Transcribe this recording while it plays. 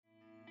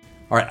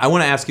All right, I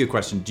want to ask you a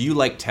question. Do you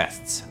like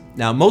tests?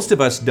 Now, most of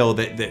us know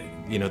that the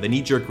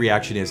knee-jerk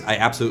reaction is, I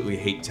absolutely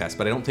hate tests,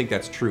 but I don't think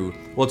that's true.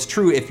 Well, it's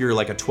true if you're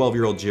like a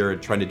 12-year-old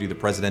Jared trying to do the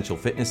presidential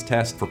fitness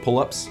test for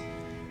pull-ups.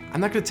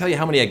 I'm not going to tell you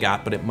how many I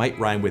got, but it might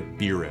rhyme with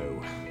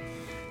bureau.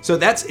 So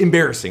that's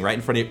embarrassing right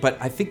in front of you, but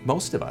I think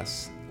most of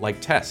us like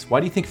tests. Why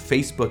do you think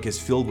Facebook is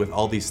filled with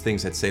all these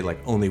things that say like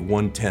only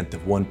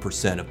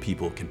 1/10% of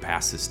people can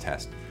pass this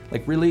test?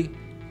 Like, really?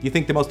 Do you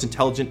think the most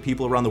intelligent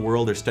people around the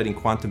world are studying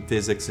quantum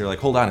physics? They're like,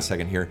 hold on a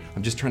second here.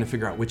 I'm just trying to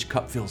figure out which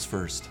cup fills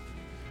first.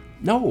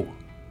 No,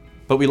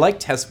 but we like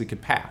tests we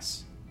could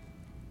pass.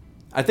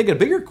 I think a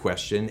bigger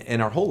question in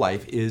our whole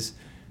life is,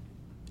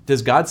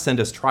 does God send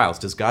us trials?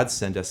 Does God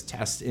send us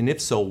tests? And if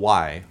so,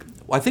 why?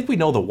 Well, I think we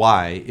know the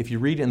why. If you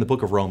read in the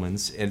book of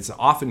Romans, and it's an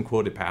often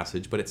quoted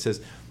passage, but it says,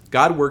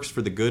 God works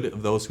for the good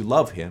of those who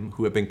love him,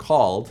 who have been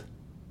called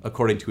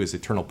according to his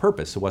eternal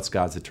purpose. So what's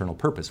God's eternal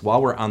purpose?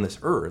 While we're on this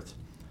earth,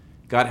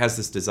 God has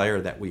this desire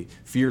that we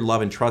fear,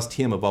 love, and trust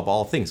him above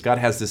all things. God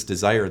has this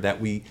desire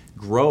that we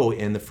grow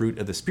in the fruit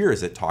of the Spirit,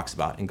 as it talks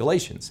about in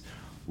Galatians.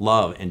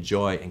 Love and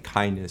joy and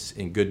kindness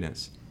and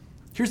goodness.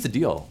 Here's the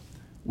deal.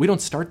 We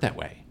don't start that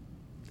way.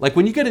 Like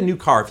when you get a new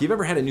car, if you've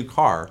ever had a new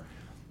car,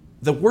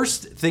 the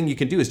worst thing you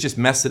can do is just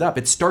mess it up.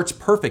 It starts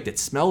perfect. It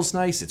smells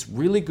nice. It's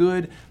really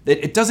good.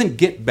 It doesn't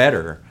get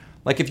better.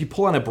 Like if you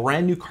pull on a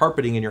brand new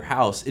carpeting in your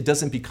house, it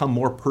doesn't become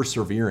more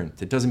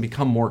perseverant. It doesn't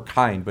become more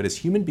kind. But as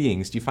human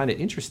beings, do you find it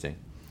interesting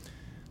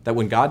that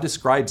when God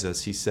describes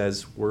us, he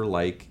says we're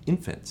like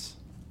infants?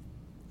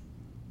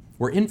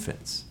 We're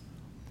infants.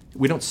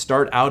 We don't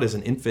start out as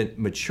an infant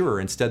mature.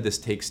 Instead, this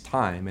takes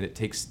time, and it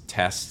takes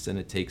tests, and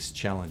it takes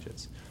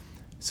challenges.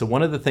 So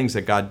one of the things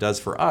that God does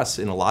for us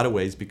in a lot of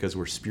ways, because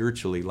we're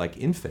spiritually like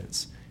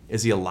infants,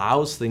 is he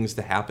allows things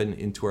to happen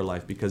into our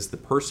life because the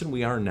person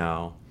we are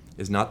now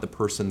is not the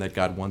person that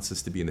God wants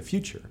us to be in the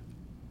future.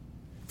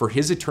 For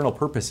his eternal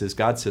purposes,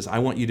 God says, I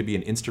want you to be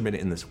an instrument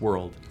in this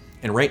world.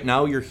 And right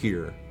now you're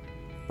here,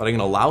 but I'm going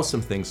to allow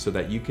some things so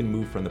that you can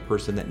move from the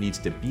person that needs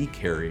to be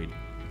carried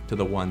to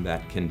the one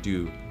that can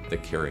do the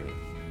carrying.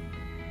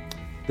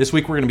 This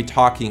week we're going to be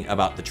talking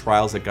about the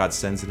trials that God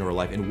sends into our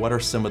life and what are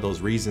some of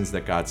those reasons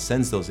that God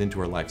sends those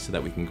into our life so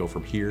that we can go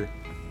from here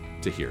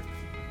to here.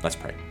 Let's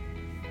pray.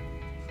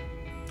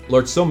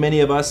 Lord, so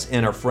many of us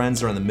and our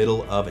friends are in the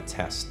middle of a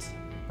test.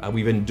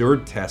 We've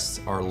endured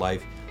tests our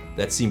life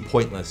that seem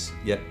pointless,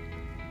 yet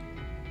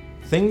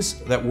things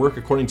that work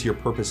according to your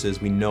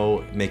purposes we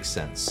know make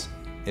sense.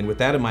 And with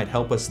that in mind,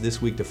 help us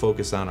this week to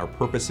focus on our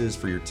purposes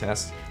for your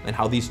tests and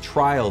how these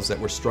trials that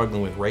we're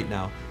struggling with right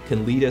now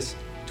can lead us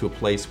to a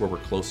place where we're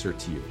closer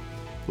to you.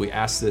 We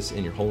ask this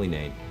in your holy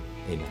name.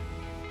 Amen.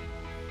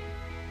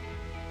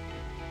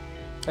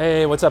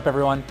 Hey, what's up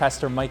everyone?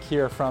 Pastor Mike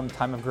here from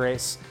Time of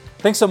Grace.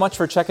 Thanks so much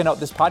for checking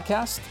out this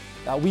podcast.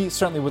 We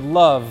certainly would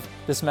love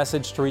this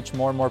message to reach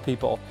more and more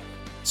people.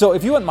 So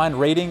if you wouldn't mind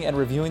rating and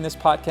reviewing this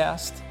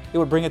podcast, it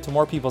would bring it to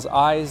more people's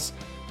eyes,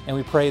 and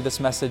we pray this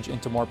message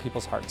into more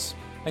people's hearts.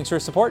 Thanks for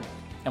your support,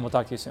 and we'll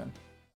talk to you soon.